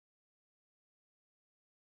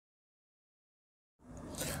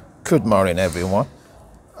Good morning, everyone.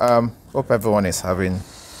 Hope everyone is having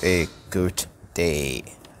a good day.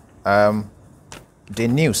 The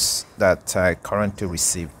news that I currently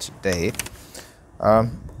received today,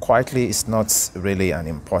 quietly, is not really an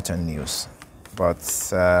important news, but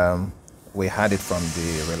we had it from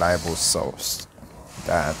the reliable source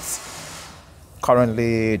that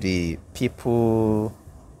currently the People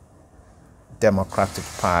Democratic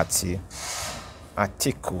Party,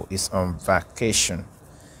 Atiku, is on vacation,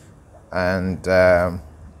 and the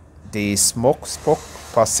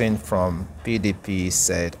spokesperson from PDP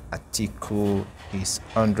said Atiku is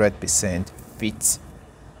 100% fit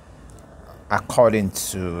according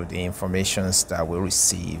to the informations that we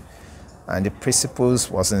received, and the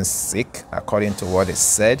principals wasn't sick according to what they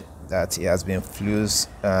said, that he has been flows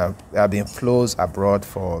abroad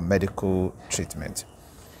for medical treatment.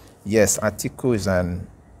 Yes, Atiku is an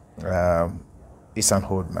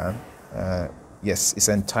old man. Yes, he's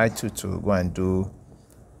entitled to go and do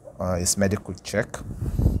his medical check,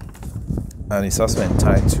 and he's also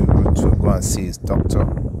entitled to go and see his doctor.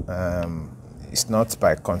 It's not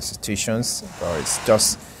by constitutions, but it's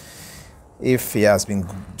just if he has been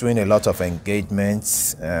doing a lot of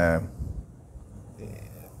engagements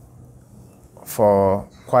for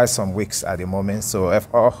quite some weeks at the moment. So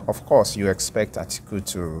of course you expect Atiku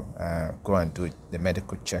to go and do the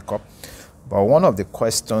medical checkup. But one of the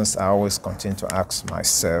questions I always continue to ask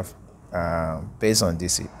myself based on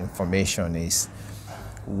this information is,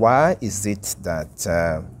 why is it that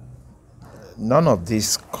none of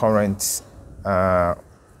these current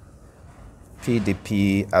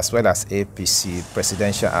PDP as well as APC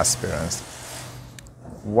presidential aspirants,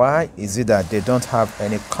 why is it that they don't have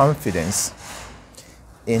any confidence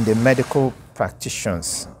in the medical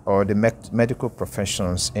practitioners or the medical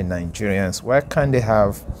professions in Nigerians? Why can't they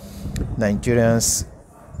have Nigerians,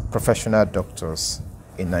 professional doctors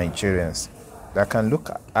in Nigerians that can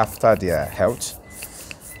look after their health,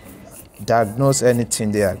 diagnose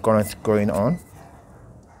anything they are going on,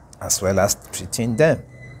 as well as treating them?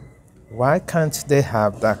 Why can't they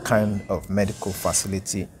have that kind of medical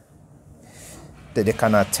facility that they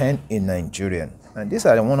can attend in Nigeria? And these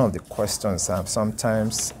are one of the questions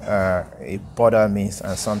sometimes it bothers me,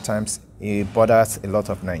 and sometimes it bothers a lot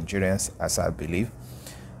of Nigerians, as I believe.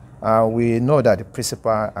 We know that the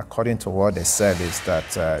principal, according to what they said, is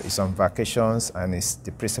that he's on vacations, and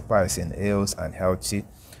the principal is in health and healthy.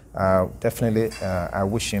 Definitely, I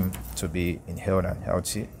wish him to be in health and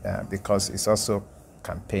healthy because he's also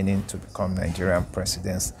campaigning to become Nigerian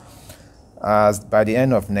president. By the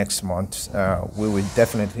end of next month, we will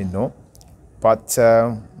definitely know. But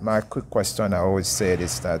my quick question I always say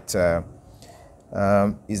is that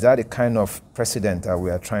is that the kind of president that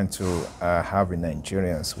we are trying to have in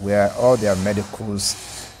Nigerians, where all their medicals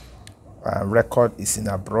record is in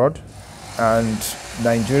abroad, and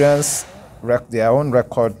Nigerians their own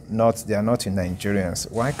record they are not in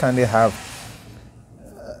Nigerians? Why can't they have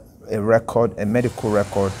a medical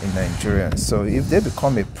record in Nigerians? So if they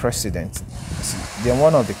become a president, then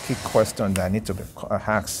one of the key questions that need to be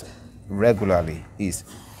asked regularly is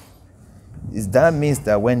that means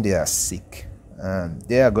that when they are sick,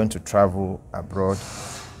 they are going to travel abroad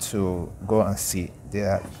to go and see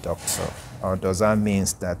their doctor? Or does that mean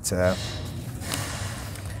that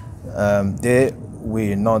they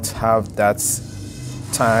will not have that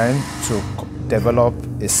time to develop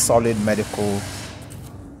a solid medical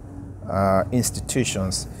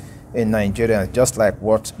institutions in Nigeria, just like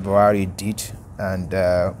what Buhari did? And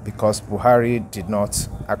because Buhari did not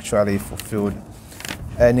actually fulfill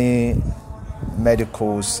any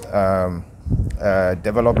medicals,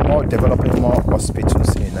 developing more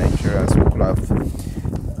hospitals in Nigeria, so could have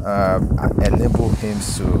enabled him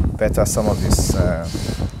to better some of this,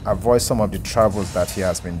 avoid some of the travels that he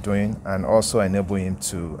has been doing, and also enable him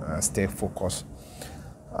to stay focused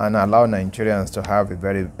and allow Nigerians to have a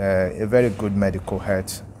very good medical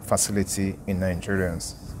health facility in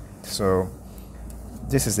Nigerians. So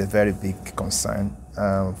this is a very big concern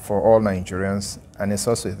for all Nigerians, and it's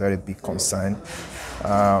also a very big concern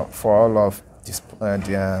for all of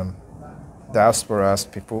the diaspora's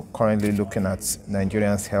people currently looking at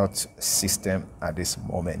Nigeria's health system at this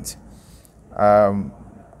moment.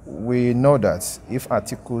 We know that if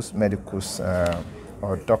Atiku's medicals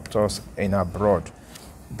or doctors in abroad,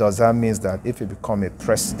 does that mean that if he becomes a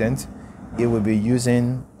president, he will be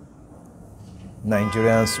using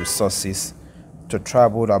Nigerians' resources to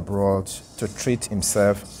travel abroad to treat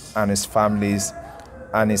himself and his families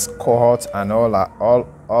and his cohort and a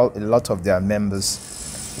lot of their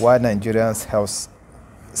members, while Nigeria's health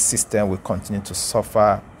system will continue to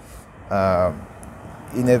suffer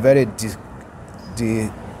in a very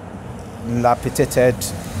dilapidated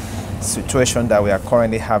situation that we are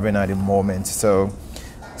currently having at the moment. So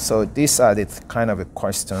these are the kind of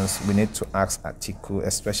questions we need to ask Atiku,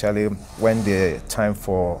 especially when the time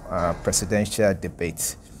for presidential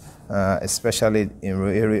debate, especially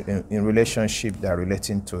in relationship that are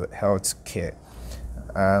relating to health care.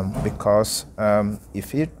 Because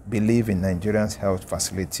if he believes in Nigerians' health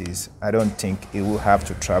facilities, I don't think he will have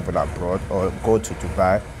to travel abroad or go to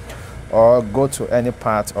Dubai or go to any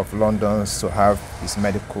part of London to have his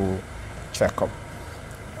medical checkup.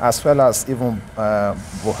 As well as even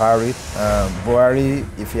Buhari. Buhari,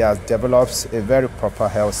 if he has developed a very proper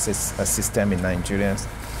health system in Nigerians,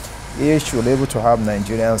 he should be able to have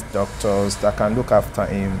Nigerians doctors that can look after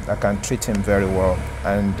him, that can treat him very well,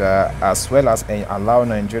 and as well as allow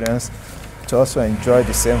Nigerians to also enjoy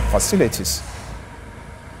the same facilities.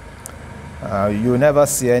 You never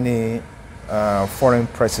see any foreign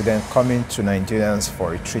president coming to Nigerians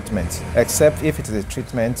for a treatment, except if it is a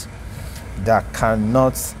treatment that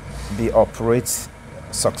cannot be operated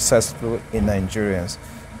successful in Nigerians.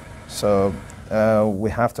 So we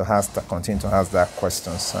have to continue to ask that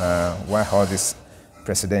questions. Why all this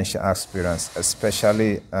presidential experience,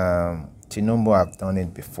 especially Tinubu have done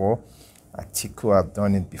it before, Atiku have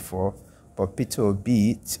done it before, but Peter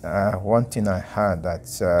Obi, one thing I heard that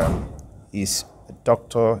his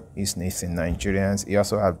doctor is in Nigerians. He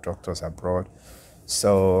also has doctors abroad.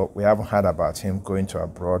 So we haven't heard about him going to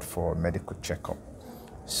abroad for medical checkup.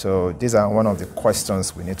 So these are one of the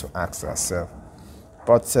questions we need to ask ourselves.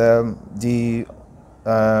 But the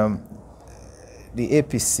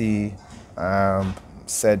APC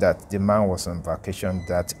said that the man was on vacation,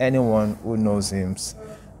 that anyone who knows him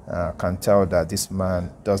can tell that this man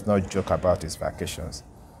does not joke about his vacations.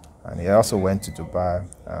 And he also went to Dubai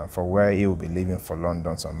for where he will be leaving for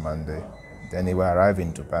London on Monday. Then he will arrive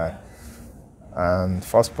in Dubai. And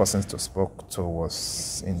first person to spoke to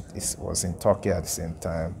was in Turkey at the same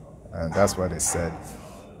time, and that's what they said.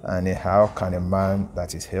 And how can a man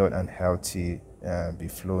that is healthy and healthy be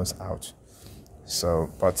flown out? So,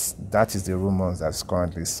 but that is the rumors that's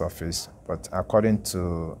currently surfaced. But according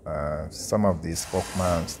to some of the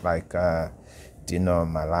spokesmen, like Dino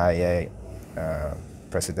Malaya,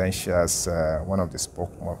 presidentials, one of the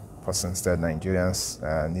spokespersons said Nigerians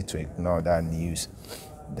need to ignore that news,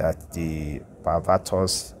 that the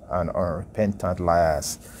perverters and unrepentant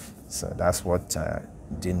liars. So that's what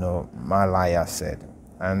Dino Malaya said.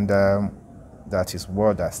 And that is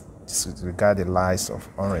what that disregard the lies of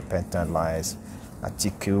unrepentant liars.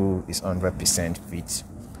 Atiku is 100% fit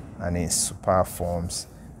and in super forms.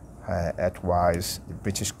 Earthwise, the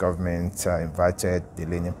British government invited the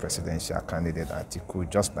leading presidential candidate Atiku,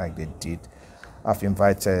 just like they did have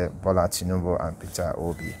invited Bola Tinubu and Peter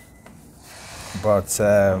Obi. But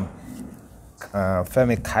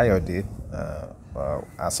Femi Kayode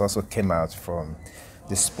has also came out from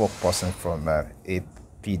the spokesperson from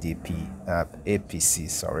APC,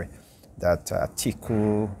 sorry, that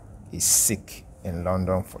Atiku is sick in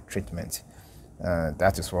London for treatment.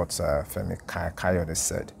 That is what Femi Kayode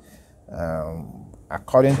said.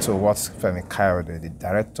 According to what Femi Kayode, the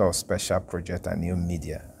director of special project and new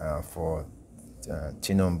media for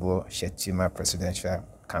Tinubu Shetima presidential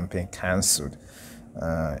campaign cancelled,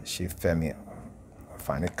 Femi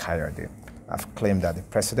Kayode have claimed that the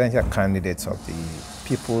presidential candidate of the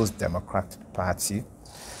People's Democratic Party,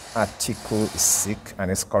 Atiku, is sick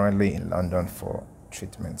and is currently in London for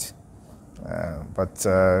treatment. But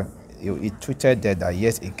he tweeted that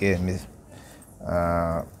yet again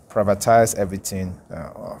privatized everything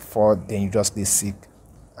for dangerously sick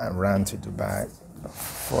and ran to Dubai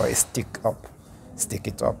for a stick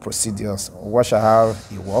it up procedures. Watch how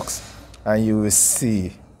he works and you will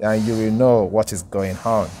see and you will know what is going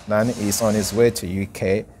on. Now he's on his way to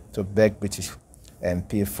UK to beg British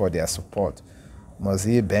MP for their support. Must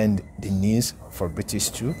he bend the knees for British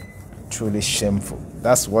too? Truly shameful.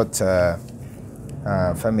 That's what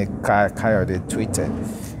Femi Kayode tweeted.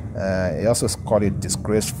 He also called it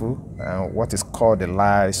disgraceful. What is called the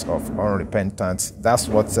lies of unrepentant. That's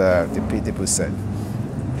what the PDP said.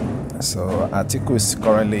 So Atiku is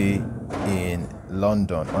currently in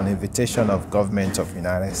London on invitation of government of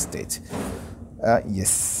United States.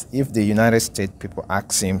 Yes, if the United States people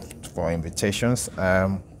ask him for invitations,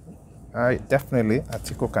 definitely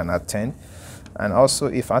Atiku can attend. And also,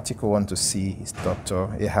 if Atiku wants to see his doctor,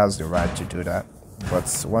 he has the right to do that.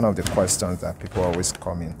 But one of the questions that people always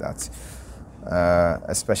come in that,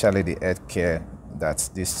 especially the health care that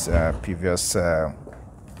this previous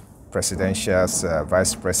presidential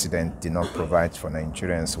vice president did not provide for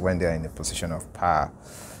Nigerians when they are in a position of power,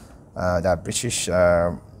 that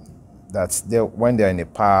that when they're in the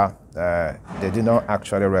power, they do not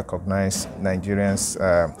actually recognize Nigerians'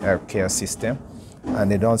 healthcare system,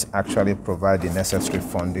 and they don't actually provide the necessary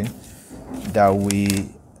funding that we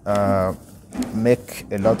make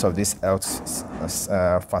a lot of these health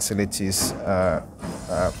facilities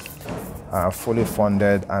fully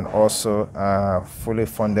funded, and also fully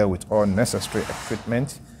funded with all necessary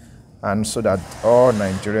equipment, and so that all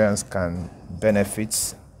Nigerians can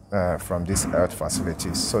benefit from these health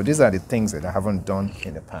facilities. So these are the things that I haven't done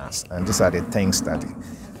in the past, and these are the things that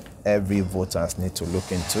every voters need to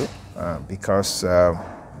look into, because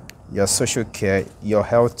your social care, your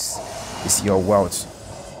health is your wealth.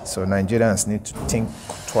 So Nigerians need to think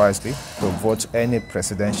twice to vote any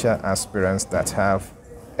presidential aspirants that have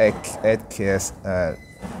health care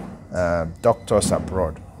doctors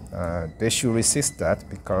abroad. They should resist that,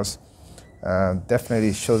 because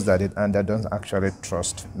definitely shows that they don't actually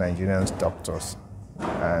trust Nigerians doctors,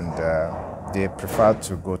 and they prefer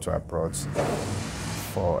to go to abroad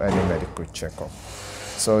for any medical checkup.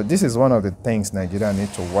 So this is one of the things Nigeria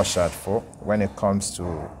need to watch out for when it comes to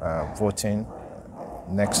voting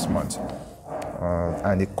next month.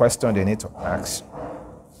 And the question they need to ask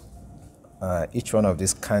each one of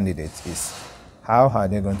these candidates is, how are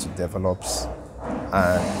they going to develop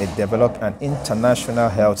an international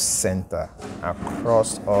health center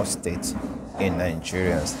across all states in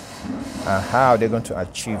Nigeria? And how are they going to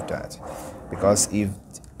achieve that? Because if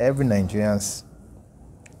every Nigerian's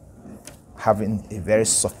having a very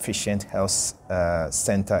sufficient health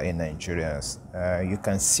center in Nigeria, you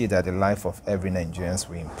can see that the life of every Nigerian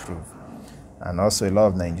will improve. And also a lot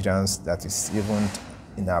of Nigerians that is even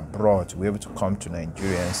in abroad will be able to come to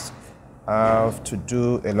Nigerians to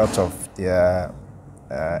do a lot of their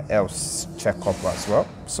health checkup as well.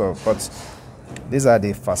 So, but these are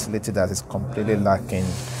the facility that is completely lacking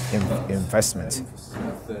in investment.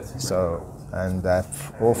 So, and I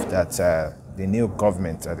hope that the new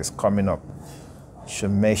government that is coming up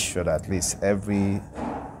should make sure that at least the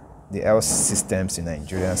health systems in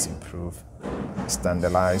Nigeria improve,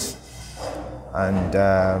 standardize,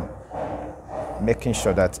 and making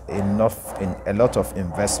sure that a lot of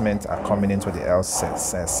investment are coming into the health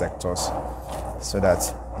sectors, so that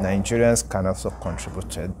Nigerians can also contribute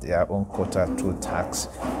to their own quota through tax,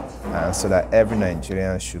 so that every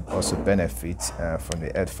Nigerian should also benefit from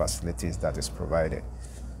the health facilities that is provided.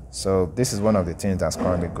 So this is one of the things that's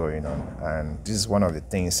currently going on, and this is one of the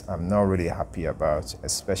things I'm not really happy about,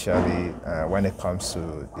 especially when it comes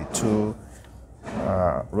to the two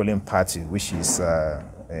ruling parties, which is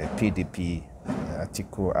PDP,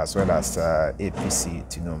 Atiku, as well as APC,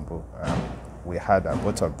 Tinubu. We had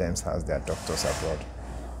both of them has their doctors abroad.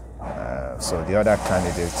 So the other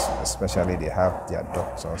candidates, especially, they have their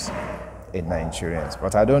doctors in Nigerians.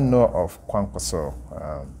 But I don't know of Kwankwaso,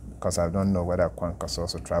 because I don't know whether Kwankwaso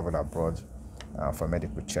also travel abroad for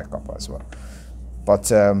medical checkup as well. But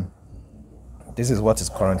this is what is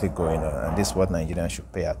currently going on, and this is what Nigerians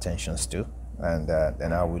should pay attention to. And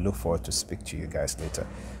then I will look forward to speak to you guys later.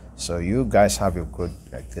 So you guys have a good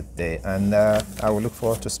day, and I will look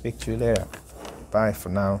forward to speak to you later. Bye for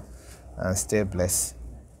now, and stay blessed.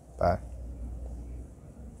 Bye.